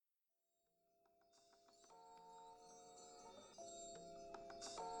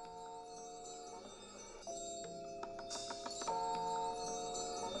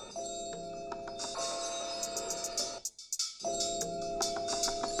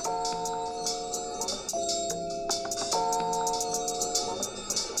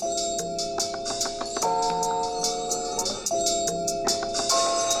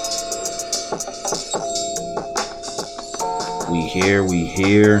We here.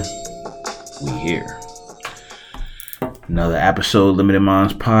 Another episode of Limited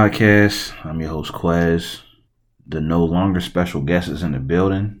Minds Podcast. I'm your host, Quez. The no longer special guest is in the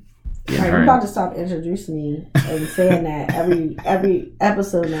building. You're about to stop introducing me and saying that every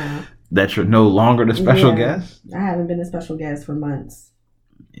episode now. That you're no longer the special guest? I haven't been a special guest for months.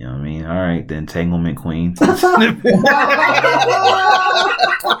 You know what I mean? All right, the entanglement queen. That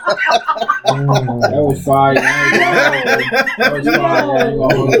was fire. That was fire.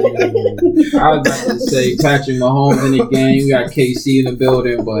 I was about to say Patrick Mahomes in the game. We got KC in the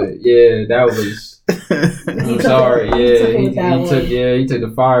building, but yeah, that was. I'm sorry. He took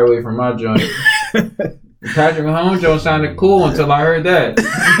the fire away from my joint. Patrick Mahomes joint sounded cool until I heard that.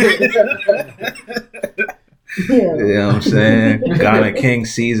 You know what I'm saying? Ghana King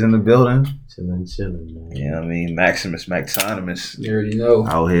C's in the building. Chilling, man. You know what I mean? Maximus Maximus. You already know.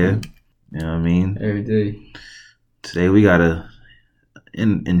 Out here. You know what I mean? Every day. Today we got an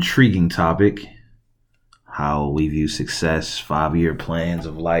intriguing topic. How we view success, 5-year plans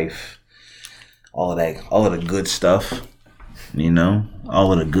of life. All of the good stuff. You know?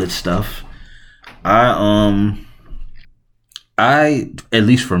 All of the good stuff. I at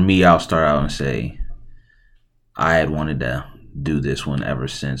least for me, I'll start out and say I had wanted to do this one ever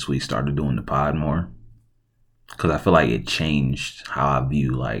since we started doing the pod more, because I feel like it changed how I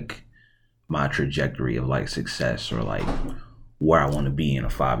view like my trajectory of like success, or like where I want to be in a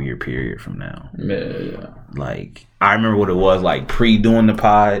 5-year period from now. Yeah. Like I remember what it was like pre doing the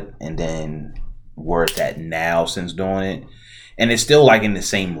pod, and then where it's at now since doing it, and it's still like in the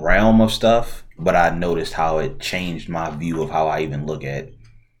same realm of stuff, but I noticed how it changed my view of how I even look at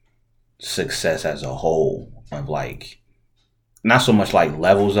success as a whole. Of like, not so much like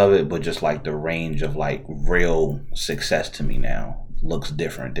levels of it, but just like the range of like real success to me now looks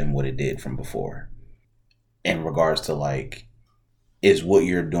different than what it did from before. In regards to like, is what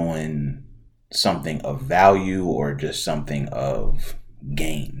you're doing something of value or just something of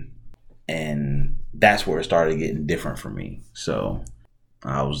gain? And that's where it started getting different for me. So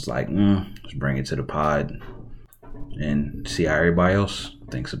I was like, let's bring it to the pod and see how everybody else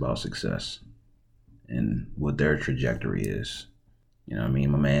thinks about success and what their trajectory is. You know what I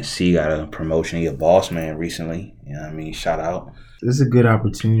mean? My man C got a promotion. He a boss man recently. You know what I mean? Shout out. It's a good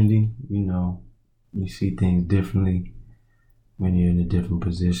opportunity. You know, you see things differently when you're in a different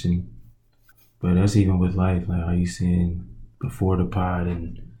position. But that's even with life, like how you seen before the pod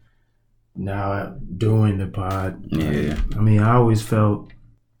and now during the pod. Yeah. I mean, I always felt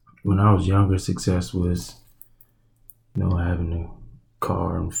when I was younger, success was, you know, having a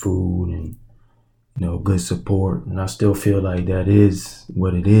car and food and, you know, good support. And I still feel like that is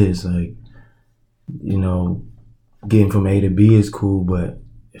what it is. Like, you know, getting from A to B is cool, but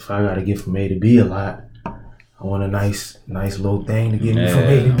if I got to get from A to B a lot, I want a nice little thing to get me from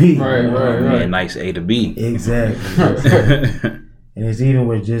A to B. Right. Yeah, nice A to B. Exactly. And it's even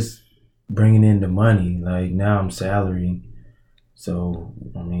with just bringing in the money. Like, now I'm salary. So,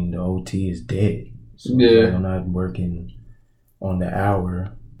 I mean, the OT is dead. So yeah. I'm not working on the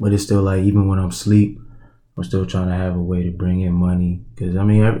hour. But it's still like, even when I'm asleep, I'm still trying to have a way to bring in money. Because, I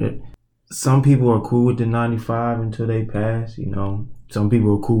mean, some people are cool with the 9-to-5 until they pass, you know. Some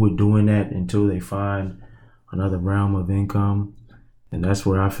people are cool with doing that until they find another realm of income. And that's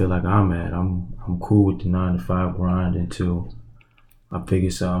where I feel like I'm at. I'm cool with the 9-to-5 grind until I figure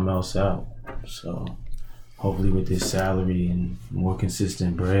something else out. So, hopefully with this salary and more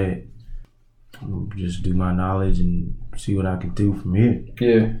consistent bread, I'll just do my knowledge and see what I can do from here.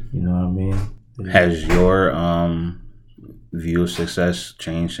 Yeah. You know what I mean? Has your view of success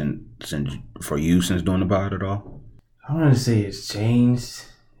changed since for you since doing the pod at all? I don't want to say it's changed.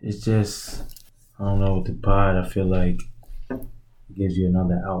 It's just, I don't know, with the pod, I feel like it gives you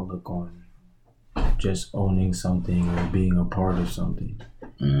another outlook on just owning something or being a part of something.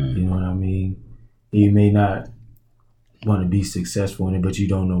 You know what I mean? You may not want to be successful in it, but you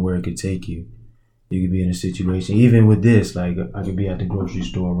don't know where it could take you. You could be in a situation, even with this, like I could be at the grocery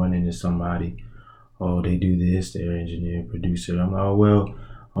store running into somebody. Oh, they do this, they're engineer, producer. I'm like, oh, well,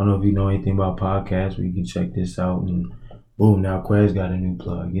 I don't know if you know anything about podcasts, but you can check this out. And boom, now Quez got a new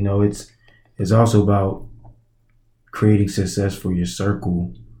plug. You know, it's also about creating success for your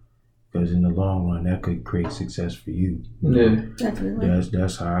circle, because in the long run, that could create success for you. Yeah. Definitely.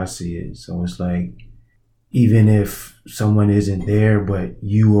 That's how I see it. So it's like, even if someone isn't there, but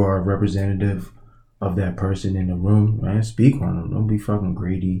you are a representative of that person in the room, man, speak on them. Don't be fucking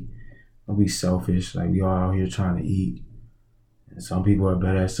greedy. Don't be selfish. Like, we all out here trying to eat. And some people are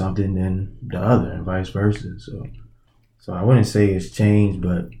better at something than the other, and vice versa. So I wouldn't say it's changed,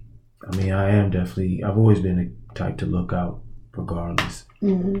 but I mean, I've always been the type to look out regardless.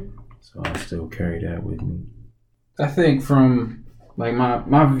 So I still carry that with me. I think from like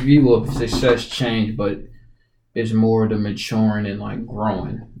my view of success changed, but it's more the maturing and like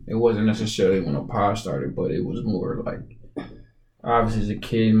growing. It wasn't necessarily when a pod started, but it was more like obviously as a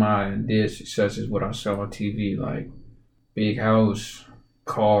kid, my idea of success is what I saw on TV, like big house,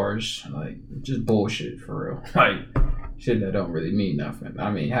 cars, like just bullshit for real. Like shit that don't really mean nothing.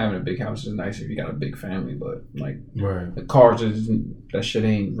 I mean, having a big house is nice if you got a big family, but like the cars is that shit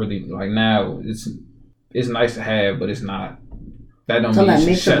ain't really like now. It's nice to have, but it's not. That don't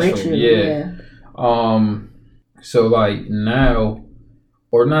mean successful. Yeah. So like now,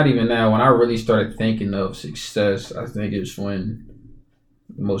 or not even now, when I really started thinking of success, I think it's when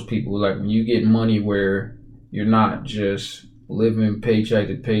most people like when you get money where you're not just living paycheck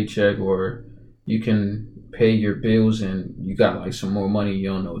to paycheck, or you can pay your bills and you got like some more money, you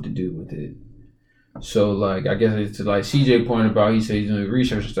don't know what to do with it. So like I guess it's like CJ pointed about, he said he's doing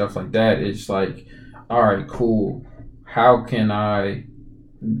research and stuff like that. It's like, all right, cool. How can I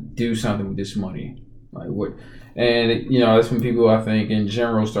do something with this money? Like what? And you know, that's when people I think in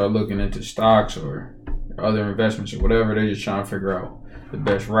general start looking into stocks or other investments or whatever. They're just trying to figure out the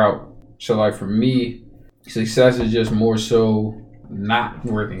best route. So like for me, success is just more so not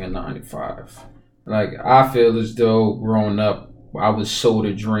working a 9 to 5. Like I feel as though growing up, I was sold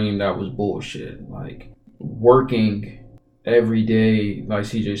a dream that was bullshit. Like working every day, like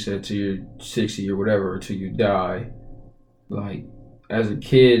CJ said, till you're 60 or whatever, till you die. Like as a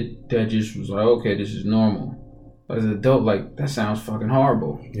kid, that just was like, okay, this is normal. As an adult, like that sounds fucking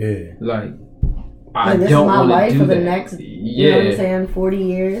horrible. Yeah. Like I don't want to do that. This is my life for the next, you know what I'm saying, 40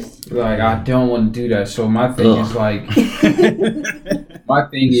 years. Like I don't want to do that. So my thing is like, my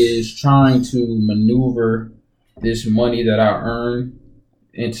thing is trying to maneuver this money that I earn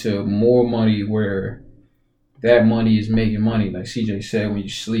into more money where that money is making money. Like CJ said, when you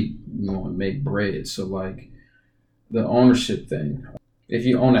sleep, you want to make bread. So like the ownership thing. If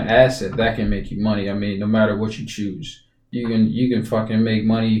you own an asset, that can make you money. I mean, no matter what you choose, you can fucking make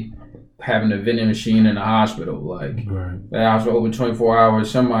money having a vending machine in a hospital. Like that hospital open 24 hours.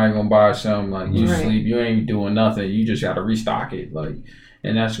 Somebody gonna buy something. Like you sleep, you ain't doing nothing. You just gotta restock it. Like,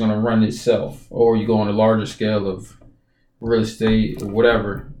 and that's gonna run itself. Or you go on a larger scale of real estate or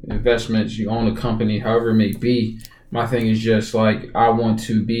whatever investments. You own a company, however it may be. My thing is just like I want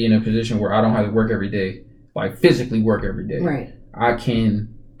to be in a position where I don't have to work every day, like physically work every day. Right. I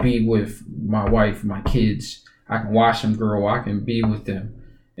can be with my wife, my kids. I can watch them grow. I can be with them.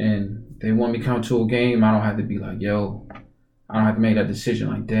 And they want me to come to a game. I don't have to be like, yo, I don't have to make that decision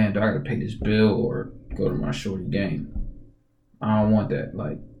like, damn, do I got to pay this bill or go to my shorty game? I don't want that.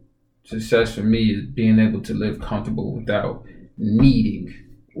 Like, success for me is being able to live comfortable without needing.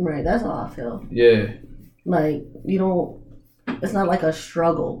 Right, that's how I feel. Yeah. Like, you don't, it's not like a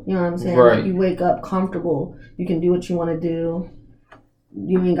struggle. You know what I'm saying? Right. Like, you wake up comfortable. You can do what you want to do.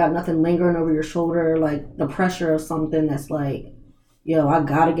 You ain't got nothing lingering over your shoulder, like the pressure of something that's like, yo, I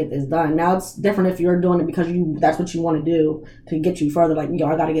gotta get this done. Now it's different if you're doing it because that's what you want to do to get you further. Like, yo,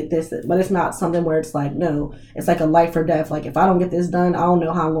 I gotta get this. But it's not something where it's like, no, it's like a life or death. Like, if I don't get this done, I don't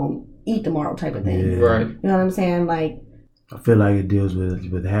know how I'm gonna eat tomorrow type of thing. Yeah. Right. You know what I'm saying? Like, I feel like it deals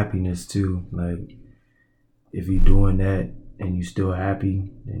with happiness too. Like, if you're doing that and you're still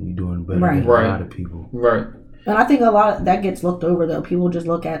happy, then you're doing better than a lot of people. Right. And I think a lot of that gets looked over though. People just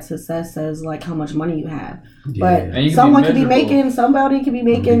look at success as like how much money you have. Yeah. But someone could be making, somebody could be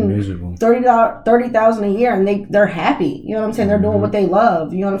making $30,000 a year and they're happy. You know what I'm saying? They're doing what they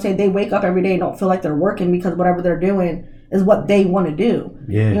love. You know what I'm saying? They wake up every day and don't feel like they're working because whatever they're doing is what they want to do.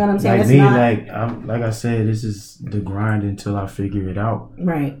 Yeah. You know what I'm saying? Like it's me, like I said, this is the grind until I figure it out.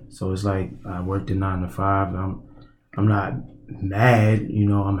 Right. So it's like I worked a 9 to 5. I'm not mad, you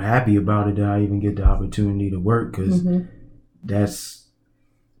know, I'm happy about it that I even get the opportunity to work because that's,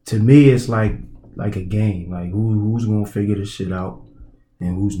 to me, it's like a game. Like who's gonna figure this shit out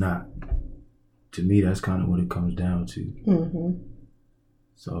and who's not. To me, that's kind of what it comes down to.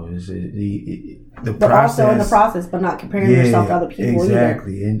 So it's the but process, also in the process, but not comparing yourself to other people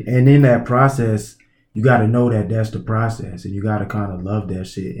exactly. either. And in that process, you got to know that that's the process, and you got to kind of love that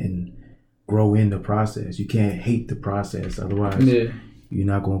shit and grow in the process. You can't hate the process, otherwise you're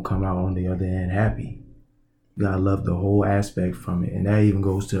not gonna come out on the other end happy. You gotta love the whole aspect from it, and that even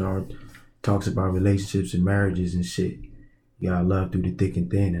goes to our talks about relationships and marriages and shit. You gotta love through the thick and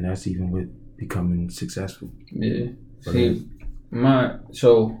thin, and that's even with becoming successful. Yeah. See,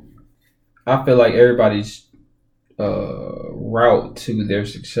 so I feel like everybody's route to their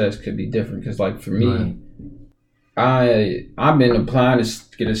success could be different. Because like for me, I've been applying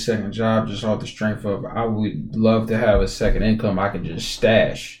to get a second job just off the strength of I would love to have a second income I can just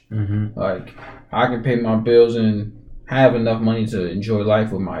stash. Mm-hmm. Like I can pay my bills and have enough money to enjoy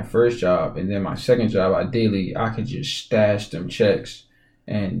life with my first job, and then my second job, ideally, I could just stash them checks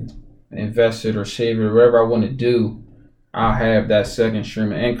and invest it or save it or whatever I want to do. I'll have that second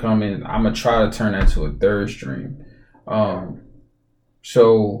stream of income, and I'm gonna try to turn that to a third stream.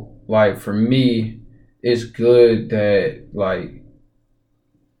 So like for me, it's good that like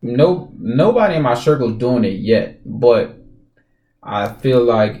nobody in my circle is doing it yet, but I feel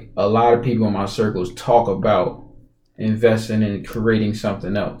like a lot of people in my circles talk about investing in creating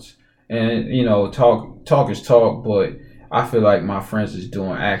something else. And talk is talk, but I feel like my friends is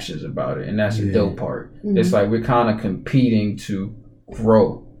doing actions about it, and that's the dope part. Mm-hmm. It's like we're kind of competing to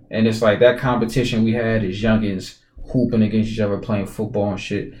grow, and it's like that competition we had as youngins hooping against each other, playing football and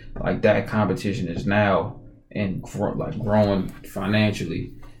shit. Like that competition is now and growing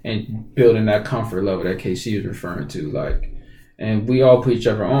financially and building that comfort level that KC is referring to. Like, and we all put each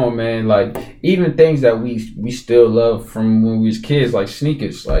other on, man. Like even things that we still love from when we was kids, like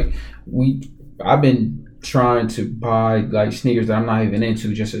sneakers. Like I've been trying to buy like sneakers that I'm not even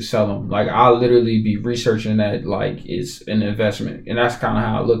into just to sell them. Like I'll literally be researching that like it's an investment, and that's kind of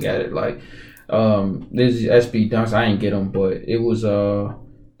how I look at it. Like this SB Dunks, I didn't get them, but it was the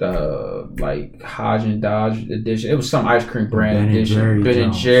like Hodge & Dodge edition. It was some ice cream brand edition. Ben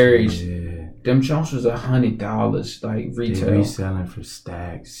and Jerry's. Yeah. Them Jones was $100 like retail. They reselling for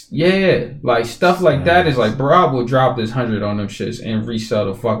stacks. Yeah, like stuff like that is like, bro, I will drop this 100 on them shits and resell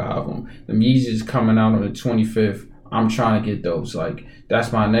the fuck out of them. Them Yeezys coming out on the 25th. I'm trying to get those. Like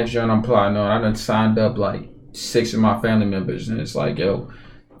that's my next joint I'm plotting on. I done signed up like 6 of my family members, and it's like, yo,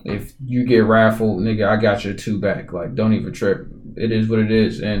 if you get raffled, nigga, I got your 2 back. Like don't even trip. It is what it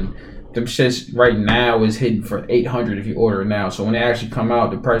is, and them shits right now is hitting for $800 if you order it now. So when they actually come out,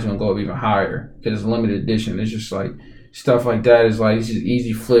 the price is gonna go up even higher because it's limited edition. It's just like stuff like that is like it's just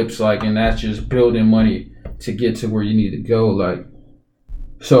easy flips, like, and that's just building money to get to where you need to go. Like,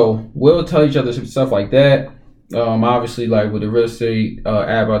 so we'll tell each other some stuff like that. Obviously, like with the real estate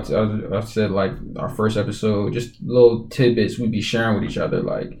app, I said like our first episode, just little tidbits we be sharing with each other,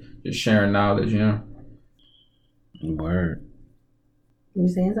 like just sharing knowledge, you know. Word. You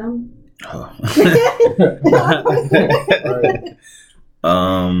saying something? Oh.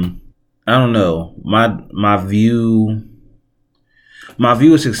 I don't know. My view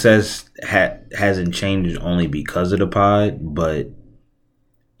of success hasn't changed only because of the pod, but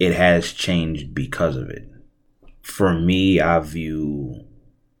it has changed because of it. For me, I view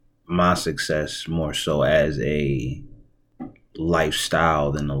my success more so as a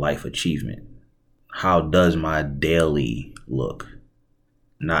lifestyle than a life achievement. How does my daily look?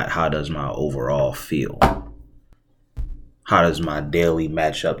 Not how does my overall feel. How does my daily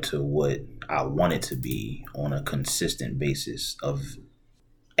match up to what I want it to be on a consistent basis of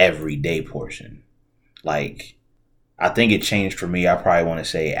everyday portion? Like, I think it changed for me. I probably want to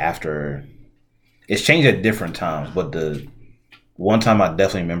say after, it's changed at different times, but the one time I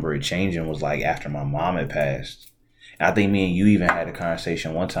definitely remember it changing was like after my mom had passed. And I think me and you even had a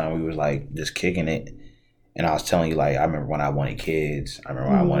conversation one time. We was like just kicking it. And I was telling you, like, I remember when I wanted kids. I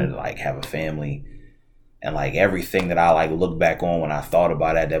remember when I wanted to, like, have a family. And, like, everything that I, like, look back on when I thought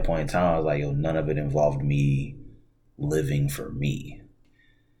about it at that point in time, I was like, yo, none of it involved me living for me.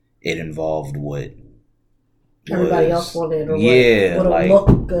 It involved what everybody else wanted, or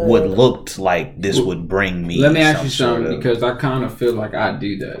what looked like this would bring me. Let me ask you something, because I kind of feel like I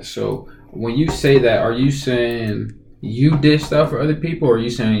do that. So when you say that, are you saying you did stuff for other people, or are you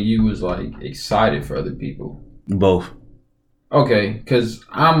saying you was like excited for other people? Both. Okay, because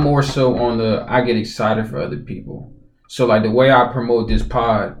I'm more so on I get excited for other people. So like the way I promote this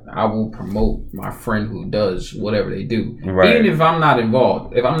pod, I will promote my friend who does whatever they do. Right. Even if I'm not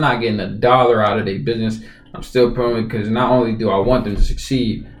involved, if I'm not getting $1 out of their business, I'm still promoting, because not only do I want them to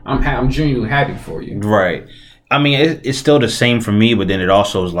succeed, I'm genuinely happy for you. Right. I mean, it's still the same for me, but then it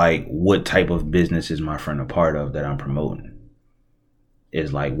also is like, what type of business is my friend a part of that I'm promoting?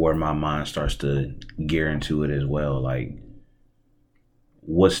 Is like where my mind starts to gear into it as well. Like,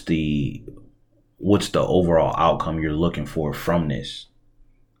 what's the overall outcome you're looking for from this?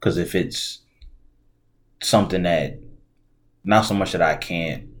 Because if it's something that not so much that I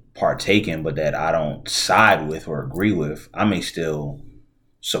can't partake in, but that I don't side with or agree with, I may still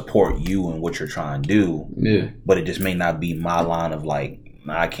support you and what you're trying to do. Yeah. But it just may not be my line of like,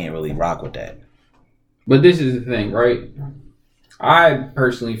 nah, I can't really rock with that. But this is the thing, right? I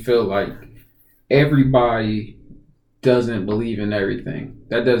personally feel like everybody doesn't believe in everything.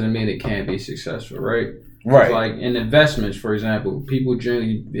 That doesn't mean it can't be successful, right? Right. Like in investments, for example, people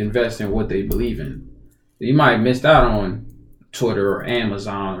generally invest in what they believe in. You might have missed out on Twitter or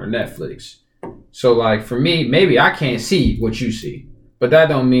Amazon or Netflix. So like for me, maybe I can't see what you see, but that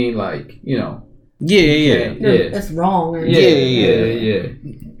don't mean like, you know. Yeah. It's wrong. Or Yeah.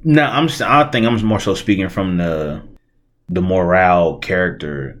 No, I think I'm more so speaking from the morale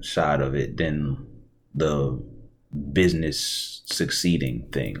character side of it than the business succeeding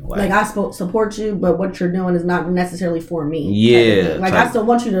thing. Like I support you, but what you're doing is not necessarily for me. Yeah. Like I still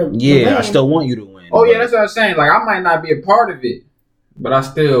want you to win. I still want you to win. Oh yeah, that's what I was saying. Like I might not be a part of it, but I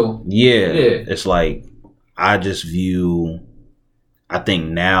still. Yeah. It's like I just view. I think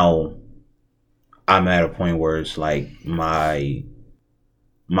now I'm at a point where it's like my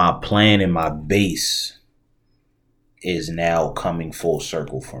plan and my base is now coming full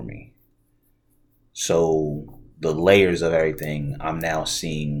circle for me. So the layers of everything I'm now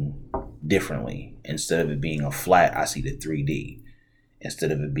seeing differently. Instead of it being a flat, I see the 3D.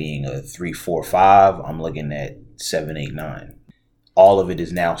 Instead of it being a 3, 4, 5, I'm looking at 7, 8, 9. All of it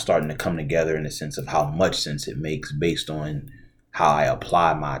is now starting to come together in the sense of how much sense it makes based on how I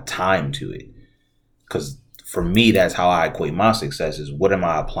apply my time to it. Because for me, that's how I equate my success is what am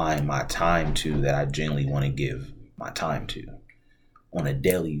I applying my time to that I genuinely want to give my time to on a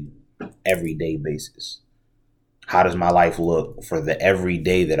daily, everyday basis. How does my life look for the every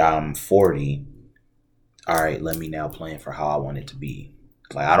day that I'm 40? All right, let me now plan for how I want it to be.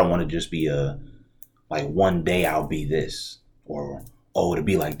 Like, I don't want to just be one day I'll be this or, it'll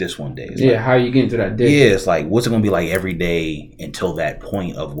be like this one day. It's like, how you get into that day? Yeah, it's like, what's it going to be like every day until that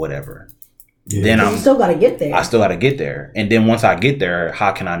point of whatever? Yeah. Then you still got to get there. I still got to get there. And then once I get there,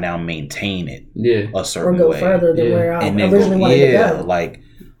 how can I now maintain it a certain way? Or go further than where I originally wanted to go. Like,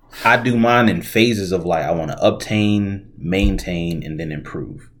 I do mine in phases of like, I want to obtain, maintain, and then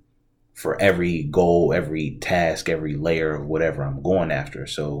improve for every goal, every task, every layer of whatever I'm going after.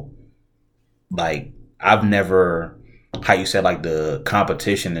 So, like, I've never, how you said, like, the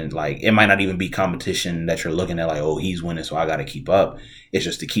competition, and like, it might not even be competition that you're looking at, like, oh, he's winning, so I got to keep up. It's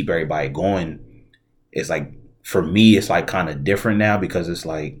just to keep everybody going. It's like, for me, it's like kind of different now because it's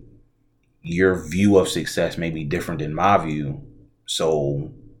like your view of success may be different than my view.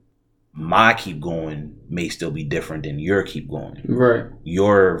 So my keep going may still be different than your keep going. Right.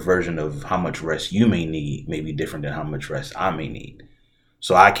 Your version of how much rest you may need may be different than how much rest I may need.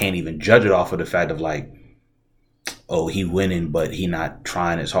 So I can't even judge it off of the fact of like, oh, he winning, but he not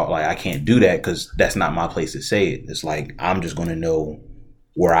trying as hard. Like, I can't do that because that's not my place to say it. It's like, I'm just going to know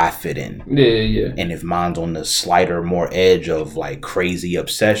where I fit in. Yeah. And if mine's on the slighter, more edge of like crazy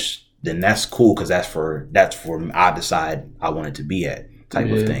obsession, then that's cool because that's for I decide I want it to be at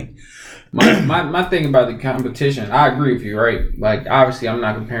type of thing. My thing about the competition, I agree with you, right? Like, obviously, I'm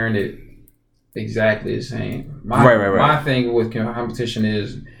not comparing it exactly the same. Right. My thing with competition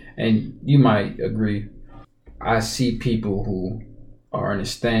is, and you might agree, I see people who are in a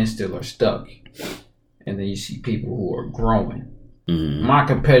standstill or stuck, and then you see people who are growing. Mm-hmm. My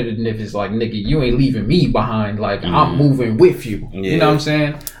competitiveness is like, nigga, you ain't leaving me behind. Like, I'm moving with you. Yeah. You know what I'm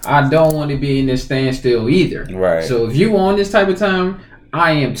saying? I don't want to be in this standstill either. Right. So if you on this type of time,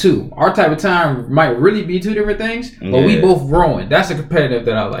 I am too. Our type of time might really be two different things, but we both growing. That's a competitive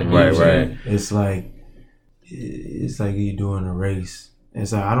that I like. Right. It's like you're doing a race.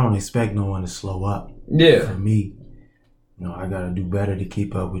 It's like I don't expect no one to slow up. Yeah. For me, I gotta do better to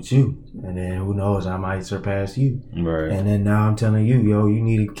keep up with you, and then who knows, I might surpass you. Right. And then now I'm telling you, you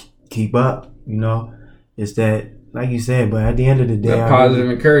need to keep up. It's that, like you said, but at the end of the day, that positive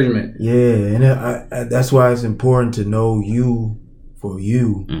encouragement. Yeah, and that's why it's important to know you for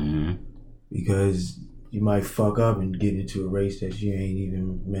you, because you might fuck up and get into a race that you ain't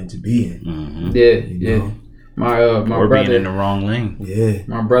even meant to be in. Mm-hmm. Yeah. My or brother being in the wrong lane. Yeah.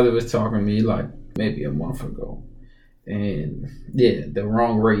 My brother was talking to me like maybe a month ago. And the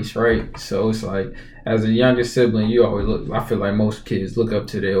wrong race, right? So it's like, as a younger sibling, you always look, I feel like most kids look up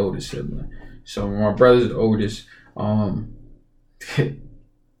to their older sibling. So my brother's the oldest.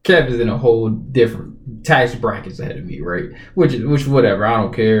 Kevin's in a whole different tax brackets ahead of me, right? Which whatever, I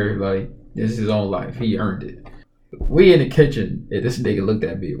don't care. Like, this is his own life. He earned it. We in the kitchen, and this nigga looked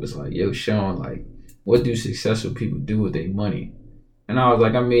at me and was like, yo, Sean, like, what do successful people do with their money? And I was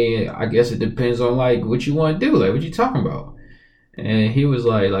like, I guess it depends on, like, what you want to do. Like, what you talking about? And he was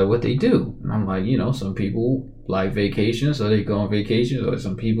like, what they do? And I'm like, some people like vacations, so they go on vacations. Or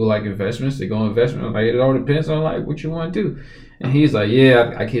some people like investments, they go on investments. Like, it all depends on, like, what you want to do. And he's like,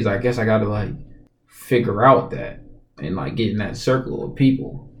 I guess I got to, like, figure out that and, like, get in that circle of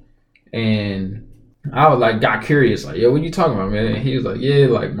people. And I was like, got curious, like, yo, what you talking about, man? And he was like, yeah,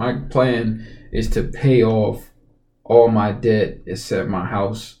 like, my plan is to pay off all my debt except my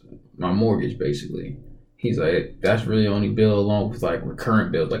house, my mortgage, basically. He's like, that's really only bill along with like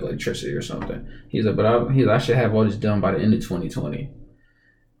recurrent bills like electricity or something. He's like, but I should have all this done by the end of 2020.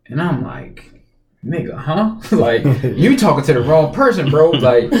 And I'm like, nigga, huh? Like, you talking to the wrong person, bro.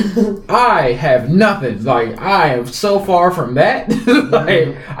 Like, I have nothing. Like, I am so far from that.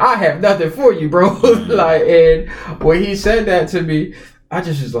 Like, I have nothing for you, bro. Like, and when he said that to me, I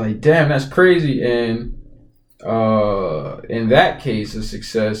just was like, damn, that's crazy. And in that case of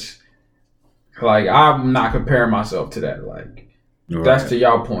success, like, I'm not comparing myself to that. Like, that's to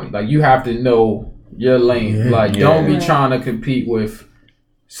y'all point. Like, you have to know your lane. Like, don't be trying to compete with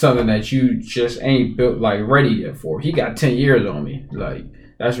something that you just ain't built like ready yet for. He got 10 years on me. Like,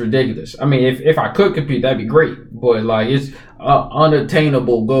 that's ridiculous. I mean, if I could compete, that'd be great. But like, it's an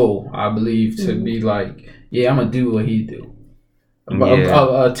unattainable goal, I believe, to be like, yeah, I'm gonna do what he do. But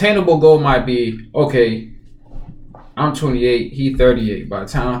a attainable goal might be, okay, I'm 28, he 38. By the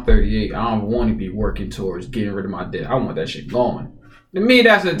time I'm 38, I don't want to be working towards getting rid of my debt. I want that shit going. To me,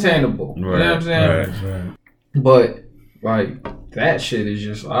 that's attainable. You know what I'm saying? Right. But like, that shit is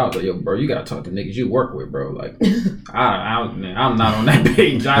just, I was like, yo, bro, you gotta talk to niggas you work with, bro. Like, I'm not on that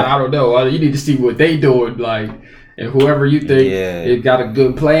page. I don't know. You need to see what they doing, like, and whoever you think it got a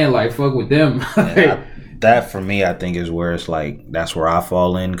good plan, like, fuck with them. That for me, I think is where it's like, that's where I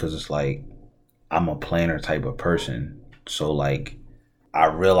fall in, because it's like, I'm a planner type of person. So like, I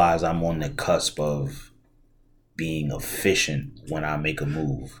realize I'm on the cusp of being efficient when I make a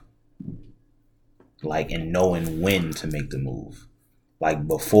move. Like, and knowing when to make the move. Like,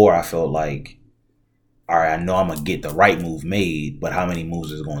 before I felt like, all right, I know I'm going to get the right move made, but how many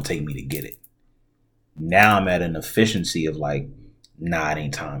moves is it going to take me to get it? Now I'm at an efficiency of like, nah, it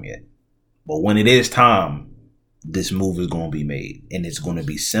ain't time yet. But when it is time, this move is going to be made. And it's going to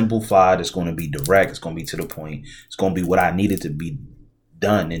be simplified. It's going to be direct. It's going to be to the point. It's going to be what I needed to be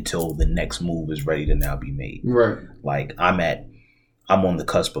done until the next move is ready to now be made. Right. Like, I'm on the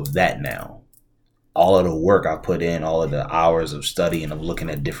cusp of that now. All of the work I put in, all of the hours of study and of looking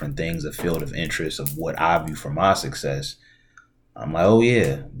at different things, a field of interest of what I view for my success, I'm like, oh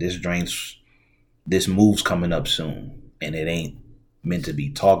yeah, this move's coming up soon. And it ain't meant to be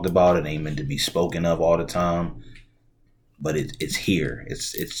talked about. It ain't meant to be spoken of all the time. But it's here.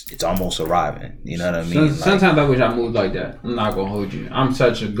 It's almost arriving. You know what I mean? Sometimes I wish I moved like that. I'm not going to hold you. I'm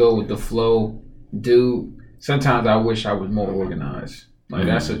such a go with the flow dude. Sometimes I wish I was more organized. Like,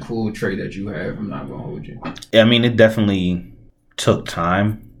 that's a cool trait that you have. I'm not going to hold you. Yeah, I mean, it definitely took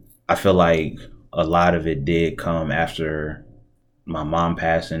time. I feel like a lot of it did come after my mom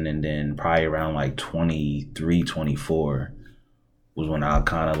passing, and then probably around like 23, 24 was when I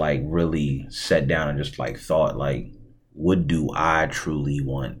kind of like really sat down and just like thought, like, what do I truly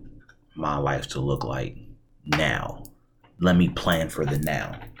want my life to look like now? Let me plan for the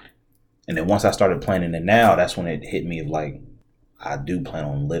now. And then once I started planning the now, that's when it hit me of like, I do plan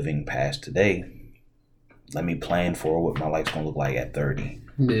on living past today. Let me plan for what my life's going to look like at 30,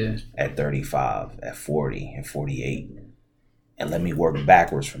 at 35, at 40, at 48. And let me work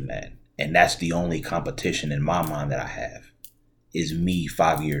backwards from that. And that's the only competition in my mind that I have, is me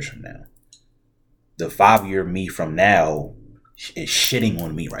 5 years from now. The 5-year me from now is shitting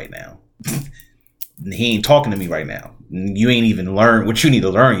on me right now. He ain't talking to me right now. You ain't even learned what you need to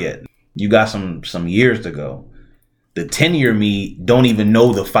learn yet. You got some years to go. The 10-year me don't even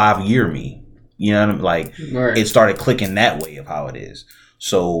know the 5-year me. You know what I mean? Like, right. It started clicking that way of how it is.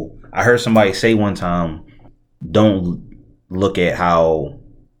 So I heard somebody say one time, don't look at how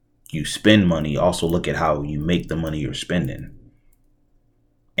you spend money. Also look at how you make the money you're spending.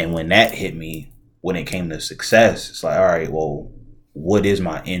 And when that hit me, when it came to success, it's like, all right, well, what is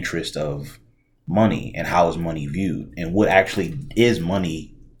my interest of money, and how is money viewed, and what actually is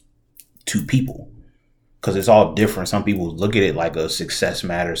money to people? Because it's all different. Some people look at it like a success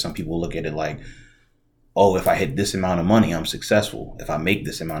matter. Some people look at it like, oh, if I hit this amount of money, I'm successful. If I make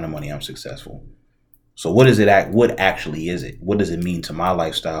this amount of money, I'm successful. So what actually is it? What does it mean to my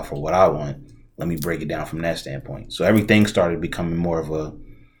lifestyle for what I want? Let me break it down from that standpoint. So everything started becoming more of a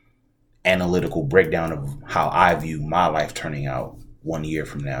analytical breakdown of how I view my life turning out 1 year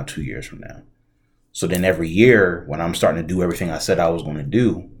from now, 2 years from now. So then every year when I'm starting to do everything I said I was going to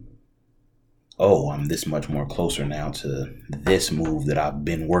do, oh, I'm this much more closer now to this move that I've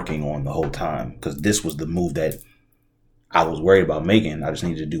been working on the whole time. Because this was the move that I was worried about making. I just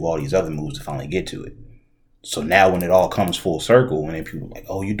needed to do all these other moves to finally get to it. So now when it all comes full circle, when people are like,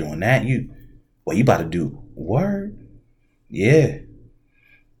 oh, you doing that? You about to do word? Yeah.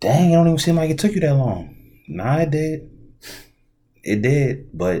 Dang, it don't even seem like it took you that long. Nah, it did. It did,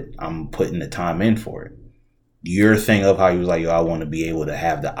 but I'm putting the time in for it. Your thing of how you was like, yo, I want to be able to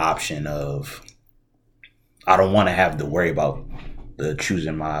have the option of, I don't want to have to worry about the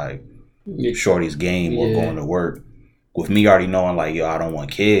choosing my shorty's game or going to work. With me already knowing like, yo, I don't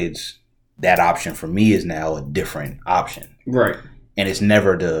want kids, that option for me is now a different option. Right. And it's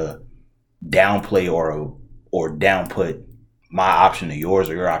never to downplay or downput my option to yours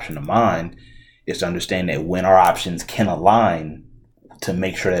or your option to mine. It's to understand that when our options can align, to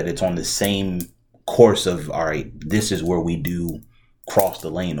make sure that it's on the same course of, all right, this is where we do cross the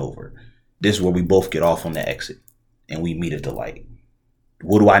lane over. This is where we both get off on the exit and we meet at the light.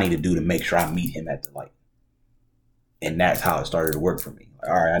 What do I need to do to make sure I meet him at the light? And that's how it started to work for me.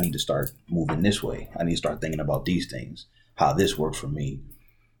 All right, I need to start moving this way. I need to start thinking about these things, how this works for me.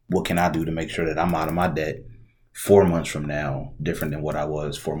 What can I do to make sure that I'm out of my debt 4 months from now, different than what I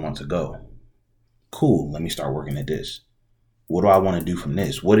was 4 months ago? Cool, let me start working at this. What do I want to do from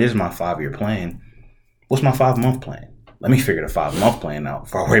this? What is my 5-year plan? What's my 5-month plan? Let me figure the 5-month plan out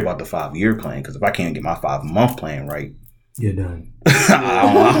before I worry about the 5-year plan. Because if I can't get my 5-month plan right, you're done.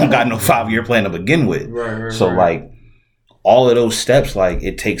 I don't got no 5-year plan to begin with. Right. So like all of those steps, like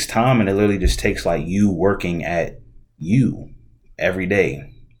it takes time, and it literally just takes like you working at you every day,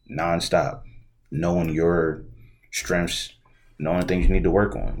 nonstop, knowing your strengths, knowing the things you need to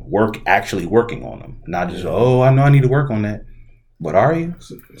work on, actually working on them, not just, oh, I know I need to work on that. But are you?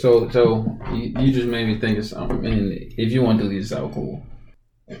 So you just made me think of something. And if you want to leave this out, cool.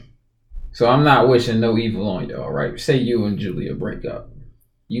 So I'm not wishing no evil on y'all, right? Say you and Julia break up.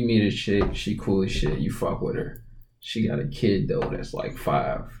 You meet a chick, she cool as shit. You fuck with her. She got a kid though that's like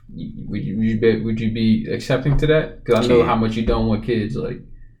 5. Would you be accepting to that? Because I know how much you don't want kids. Like,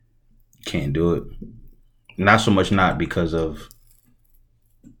 can't do it. Not so much not because of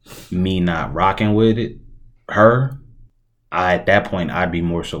me not rocking with it, her. At that point, I'd be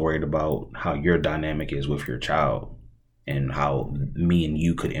more so worried about how your dynamic is with your child and how me and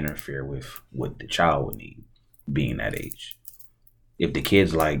you could interfere with what the child would need being that age. If the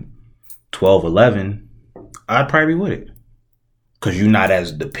kid's like 12, 11, I'd probably be with it. Because you're not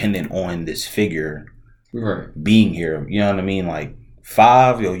as dependent on this figure being here. You know what I mean? Like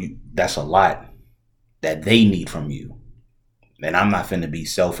 5, that's a lot that they need from you. And I'm not finna be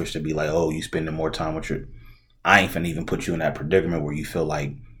selfish to be like, oh, you spending more time with your... I ain't finna even put you in that predicament where you feel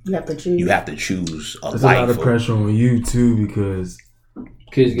like you have to choose a There's life. a lot of pressure on you too, because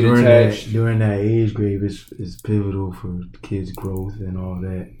kids get attached. During that age grade, it's pivotal for kids' growth and all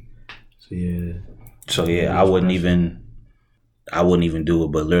that. So yeah. I wouldn't even do it,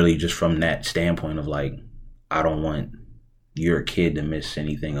 but literally just from that standpoint of like, I don't want your kid to miss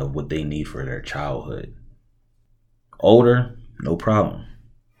anything of what they need for their childhood. Older, no problem.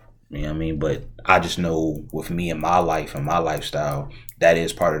 You know what I mean? But I just know with me and my life and my lifestyle, that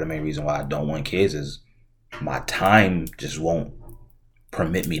is part of the main reason why I don't want kids is my time just won't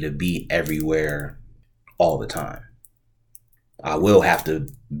permit me to be everywhere all the time. I will have to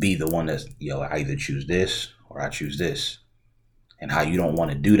be the one that's, I either choose this or I choose this. And how you don't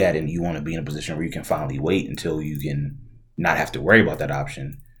want to do that and you want to be in a position where you can finally wait until you can not have to worry about that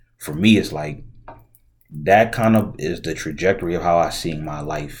option. For me, it's like, that kind of is the trajectory of how I see my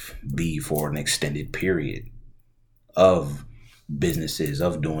life be for an extended period of businesses,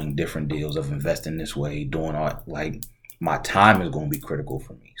 of doing different deals, of investing this way, doing all, like, my time is going to be critical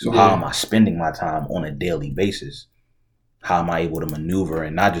for me. So how am I spending my time on a daily basis? How am I able to maneuver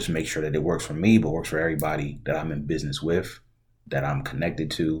and not just make sure that it works for me, but works for everybody that I'm in business with, that I'm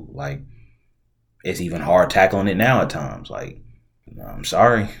connected to? Like, it's even hard tackling it now at times. Like, I'm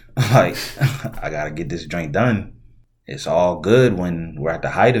sorry. Like, I got to get this joint done. It's all good when we're at the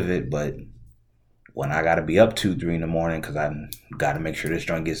height of it, but when I got to be up 2, 3 in the morning because I got to make sure this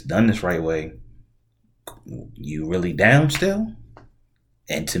joint gets done this right way, you really down still?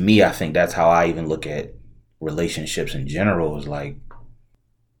 And to me, I think that's how I even look at relationships in general, is like,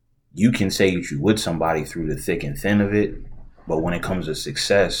 you can say that you with somebody through the thick and thin of it, but when it comes to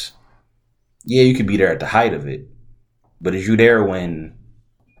success, yeah, you could be there at the height of it. But is you there when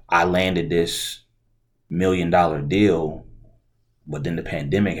I landed this $1 million deal, but then the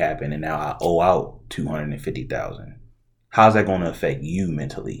pandemic happened and now I owe out $250,000? How's that going to affect you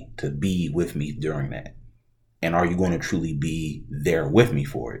mentally to be with me during that? And are you going to truly be there with me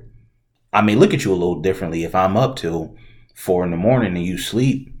for it? I may look at you a little differently if I'm up till 4 in the morning and you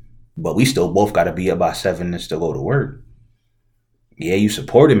sleep, but we still both got to be up by 7 and still go to work. Yeah, you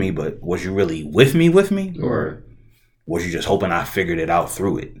supported me, but was you really with me? Or was you just hoping I figured it out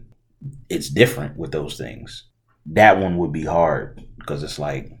through it? It's different with those things. That one would be hard because it's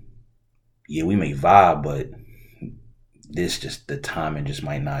like, yeah, we may vibe, but the timing just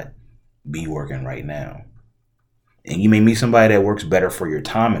might not be working right now. And you may meet somebody that works better for your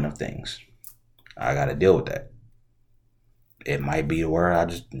timing of things. I got to deal with that. It might be where I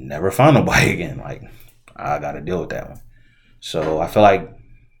just never find nobody again. Like, I got to deal with that one. So I feel like,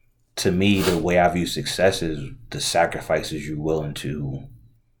 to me, the way I view success is the sacrifices you're willing to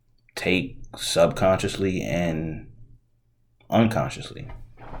take subconsciously and unconsciously.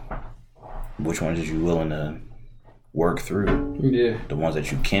 Which ones are you willing to work through? Yeah. The ones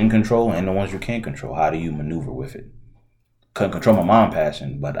that you can control and the ones you can't control. How do you maneuver with it? Couldn't control my mom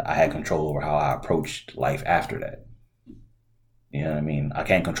passing, but I had control over how I approached life after that. You know what I mean? I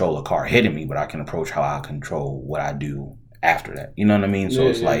can't control a car hitting me, but I can approach how I control what I do after that. You know what I mean?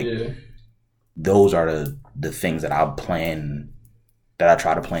 So those are the things that I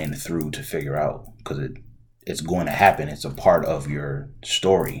try to plan through to figure out, because it's going to happen. It's a part of your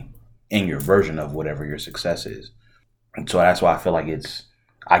story and your version of whatever your success is. And so that's why I feel like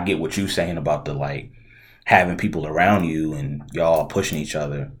I get what you're saying about the, like, having people around you and y'all pushing each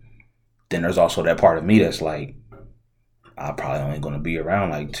other. Then there's also that part of me that's like, I'm probably only going to be around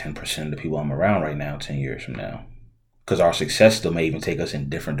like 10% of the people I'm around right now 10 years from now. Because our success still may even take us in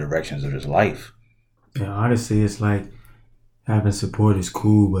different directions of this life. Yeah, honestly, it's like having support is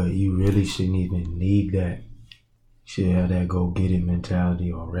cool, but you really shouldn't even need that. You should have that go-get-it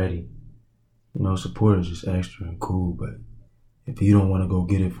mentality already. You know, support is just extra and cool, but if you don't want to go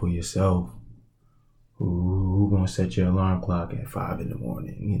get it for yourself, who gonna set your alarm clock at 5 a.m?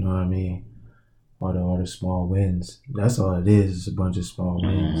 You know what I mean? All the small wins. That's all it is. It's a bunch of small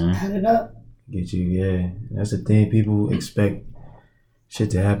wins. Add it up. Get you, yeah. That's the thing. People expect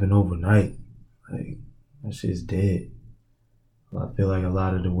shit to happen overnight. Like, that shit's dead. I feel like a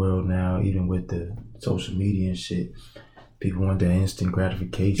lot of the world now, even with the social media and shit, people want that instant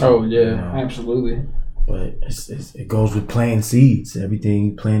gratification. Oh yeah, you know? Absolutely. But it goes with planting seeds. Everything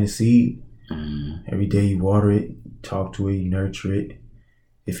you plant a seed. Every day you water it, talk to it, you nurture it.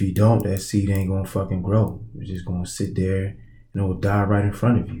 If you don't, that seed ain't gonna fucking grow. It's just gonna sit there and it will die right in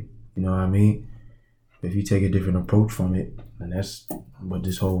front of you. You know what I mean? If you take a different approach from it, and that's what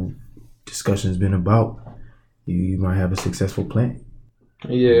this whole discussion has been about, you might have a successful plant.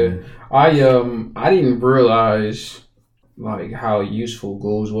 Yeah. I didn't realize like how useful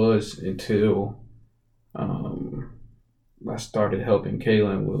goals was until I started helping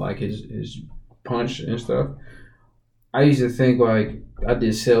Kalen with like his punch and stuff. I used to think like I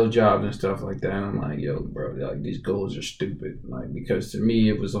did sales jobs and stuff like that, and I'm like, yo, bro, like these goals are stupid. Like, because to me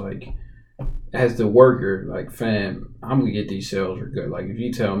it was like, as the worker, like, fam, I'm gonna get these sales are good. Like, if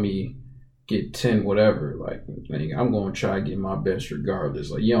you tell me get 10 whatever, like I'm gonna try to get my best regardless.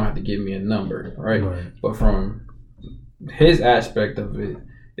 Like, you don't have to give me a number, right? But from his aspect of it,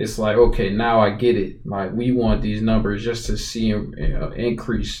 it's like, okay, now I get it. Like, we want these numbers just to see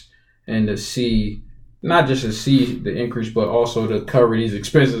increase, and to see, not just to see the increase, but also to cover these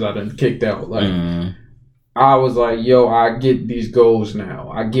expenses I done kicked out. Like, I was like, yo, I get these goals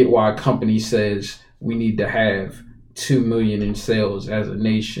now. I get why a company says we need to have 2 million in sales as a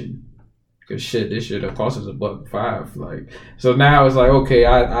nation. Cause shit, this shit cost us $1.05. Like, so now it's like, okay,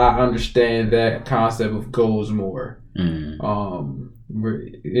 I understand that concept of goals more.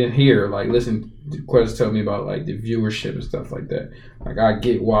 In here, like, listen, Quest tell me about like the viewership and stuff like that. Like, I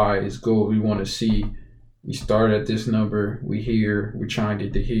get why it's goal. We want to see, we start at this number, we're trying to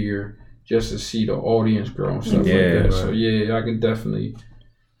get to here, just to see the audience grow and stuff like that. Right. So yeah, I can definitely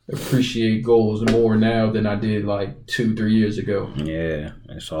appreciate goals more now than I did like 2-3 years ago. Yeah,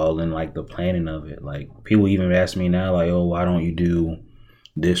 it's all in like the planning of it. Like, people even ask me now, like, oh, why don't you do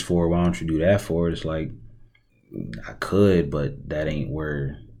this for? Why don't you do that for? It's like, I could, but that ain't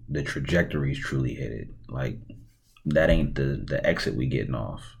where the trajectory is truly headed. Like, that ain't the exit we getting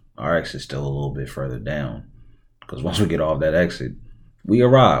off. Our exit's still a little bit further down, because once we get off that exit, we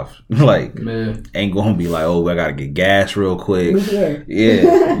arrive. Like, man, ain't gonna be like, oh, I gotta get gas real quick.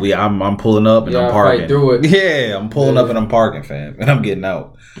 Yeah, I'm pulling up and I'm parking. Fight through it. Yeah, I'm pulling up and I'm parking, fam, and I'm getting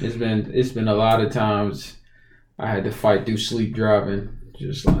out. It's been a lot of times I had to fight through sleep driving.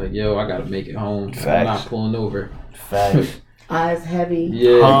 Just like, yo, I gotta make it home. Facts. I'm not pulling over. Facts. Eyes heavy.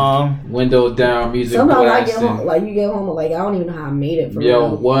 Yeah. Window down, music sometimes blasting. I get home, like, you get home, like, I don't even know how I made it. For yo,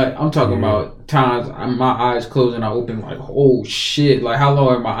 real. What? I'm talking about times my eyes closed and I open like, oh shit! Like, how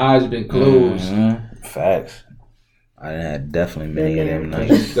long have my eyes been closed? Facts. I had definitely many of them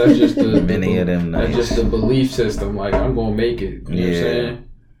nights. That's just the many of them nights. That's just the belief system. Like, I'm gonna make it. You know what I'm saying?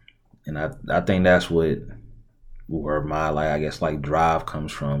 And I think that's where my, like, I guess, like, drive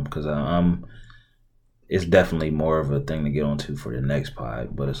comes from, because it's definitely more of a thing to get onto for the next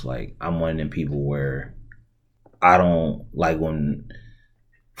pod, but it's like, I'm one of them people where I don't like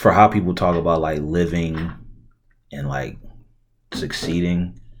for how people talk about like living and like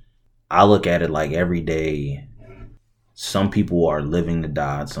succeeding. I look at it like every day, some people are living to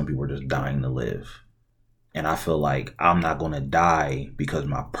die and some people are just dying to live. And I feel like I'm not going to die because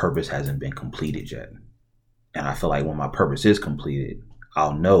my purpose hasn't been completed yet. And I feel like when my purpose is completed,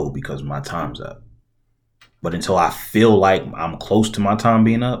 I'll know because my time's up. But until I feel like I'm close to my time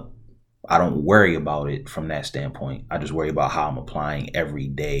being up, I don't worry about it from that standpoint. I just worry about how I'm applying every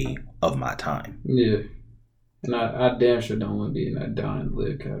day of my time. Yeah. And I damn sure don't want to be in that dying to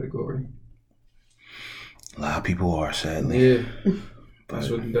live category. A lot of people are, sadly. Yeah.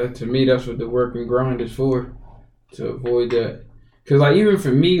 To me, that's what the work and grind is for. To avoid that. Because, like, even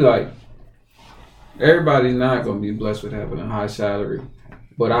for me, like, everybody's not going to be blessed with having a high salary.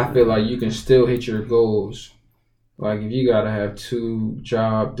 But I feel like you can still hit your goals. Like, if you got to have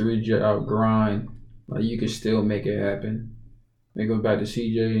 2-job, 3-job grind, like, you can still make it happen. It goes back to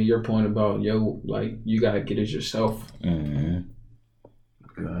CJ and your point about, like, you got to get it yourself. Mm-hmm.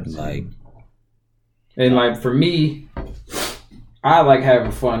 Like, and, like, for me, I like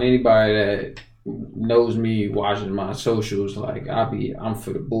having fun. Anybody that knows me, watching my socials, like, I'm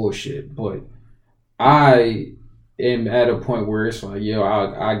for the bullshit. But I am at a point where it's like,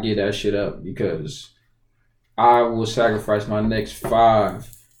 I get that shit up because I will sacrifice my next 5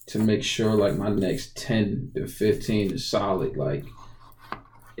 to make sure like my next 10 to 15 is solid. Like,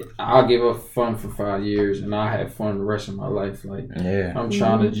 I'll give up fun for 5 years and I have fun the rest of my life. Like, yeah, I'm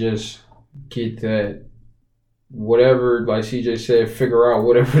trying to just get that, whatever, like CJ said, figure out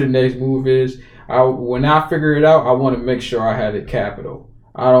whatever the next move is. When I figure it out, I want to make sure I have the capital.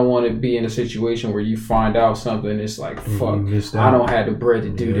 I don't want to be in a situation where you find out something, it's like, fuck, I don't have the bread to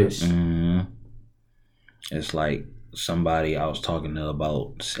do this. Mm-hmm. It's like somebody I was talking to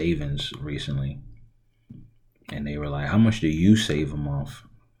about savings recently, and they were like, how much do you save a month?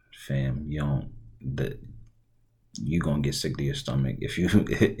 Fam, you're gonna get sick to your stomach if you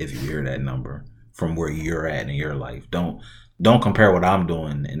hear that number from where you're at in your life. Don't compare what I'm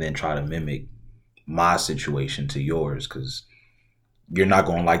doing and then try to mimic my situation to yours, because you're not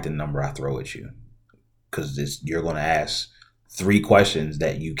gonna like the number I throw at you, because you're gonna ask 3 questions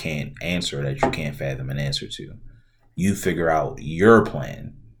that you can't answer, that you can't fathom an answer to. You figure out your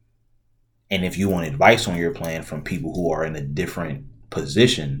plan, and if you want advice on your plan from people who are in a different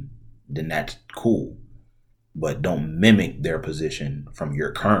position, then that's cool. But don't mimic their position from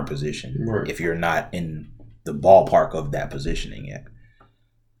your current position, right, if you're not in the ballpark of that positioning yet.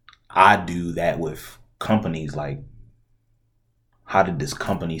 I do that with companies. Like, how did this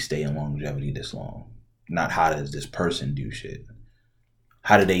company stay in longevity this long? Not how does this person do shit.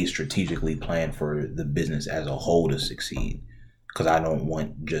 How do they strategically plan for the business as a whole to succeed? Because I don't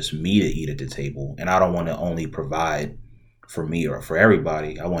want just me to eat at the table, and I don't want to only provide for me or for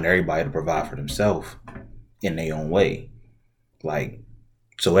everybody. I want everybody to provide for themselves in their own way. Like,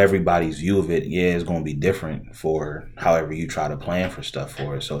 so everybody's view of it, is going to be different for however you try to plan for stuff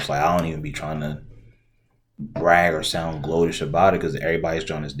for it. So it's like, I don't even be trying to brag or sound gloatish about it, because everybody's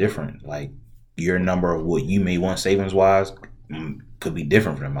joint is different. Like, your number of what you may want savings wise could be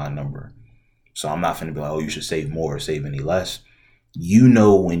different from my number. So I'm not finna be like, oh, you should save more or save any less. You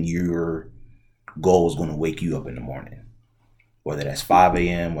know when your goal is going to wake you up in the morning, whether that's 5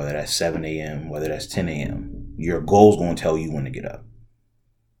 a.m., whether that's 7 a.m., whether that's 10 a.m. Your goal is going to tell you when to get up.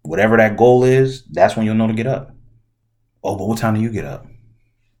 Whatever that goal is, that's when you'll know to get up. Oh, but what time do you get up?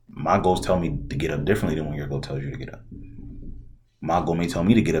 My goals tell me to get up differently than when your goal tells you to get up. My goal may tell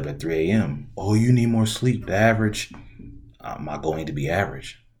me to get up at 3 a.m. Oh, you need more sleep. The average. My goal ain't to be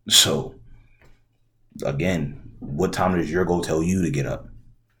average. So, again, what time does your goal tell you to get up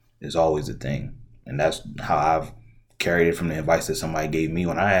is always a thing. And that's how I've carried it from the advice that somebody gave me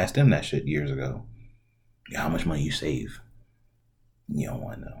when I asked them that shit years ago. Yeah, how much money you save? You don't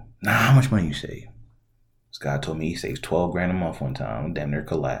want to know. Nah, how much money you save? This guy told me he saves $12,000 a month one time. Damn near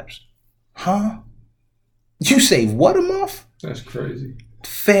collapsed. Huh? You save what a month? That's crazy.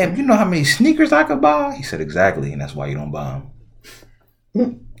 Fam, you know how many sneakers I could buy? He said, exactly, and that's why you don't buy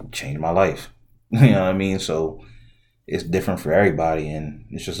them. Changed my life. You know what I mean? So it's different for everybody, and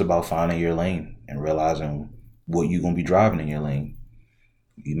it's just about finding your lane and realizing what you're going to be driving in your lane.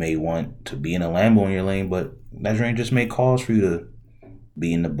 You may want to be in a Lambo in your lane, but that joint just may cause for you to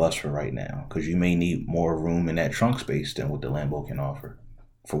be in the bus for right now, because you may need more room in that trunk space than what the Lambo can offer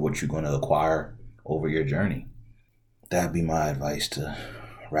for what you're going to acquire over your journey. That'd be my advice to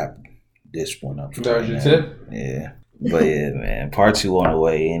wrap this one up. That was your tip? Yeah. But yeah, man. Part 2 on the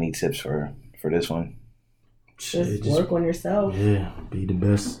way. Any tips for this one? Just work on yourself. Yeah. Be the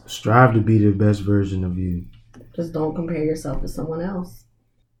best. Strive to be the best version of you. Just don't compare yourself to someone else.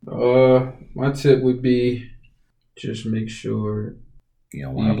 My tip would be just make sure You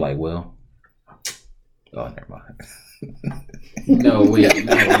don't wind up like Will. Oh, never mind. No, wait,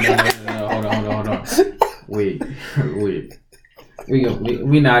 no, hold on. Wait.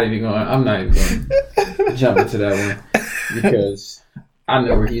 We not even going. I'm not even going to jump into that one because I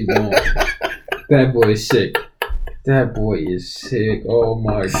know where he's going. That boy is sick. That boy is sick. Oh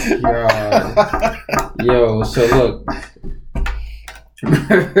my god. Yo, so look.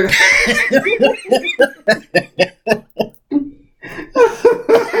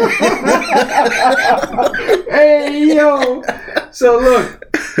 Hey, yo. So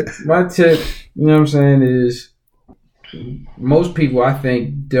look, my tip, you know what I'm saying, is most people, I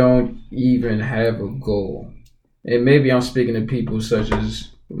think, don't even have a goal. And maybe I'm speaking to people such as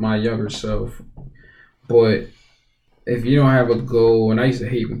my younger self, but if you don't have a goal, and I used to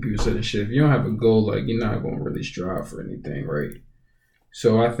hate when people say this shit, if you don't have a goal, like, you're not going to really strive for anything, right?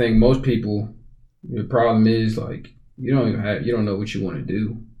 So I think most people, the problem is, like, you don't know what you want to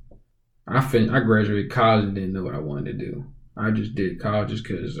do. I graduated college and didn't know what I wanted to do. I just did college just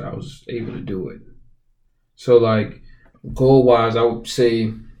because I was able to do it. So, like, goal-wise, I would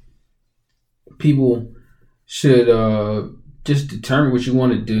say people should just determine what you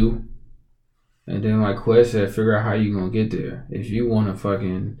want to do. And then, like Quest said, figure out how you're going to get there. If you want to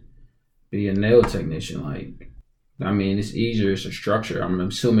fucking be a nail technician, like, I mean, it's easier. It's a structure. I'm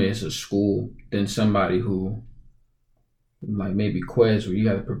assuming it's a school than somebody who, like maybe Quest, where you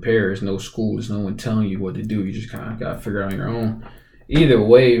have to prepare. There's no school. There's no one telling you what to do. You just kind of got to figure it out on your own. Either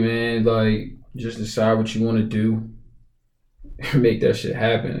way, man, like, just decide what you want to do. Make that shit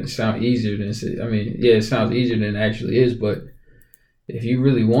happen. It sounds easier than, it sounds easier than it actually is, but if you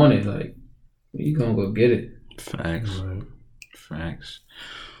really want it, like, you gonna go get it. Facts. Right. Facts.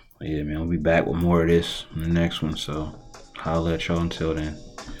 Well, yeah, man, we'll be back with more of this in the next one, so holla at y'all until then.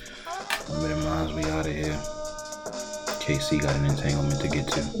 Limited Minds, we out of here. KC got an entanglement to get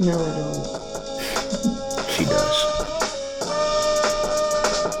to. No, I don't. She does.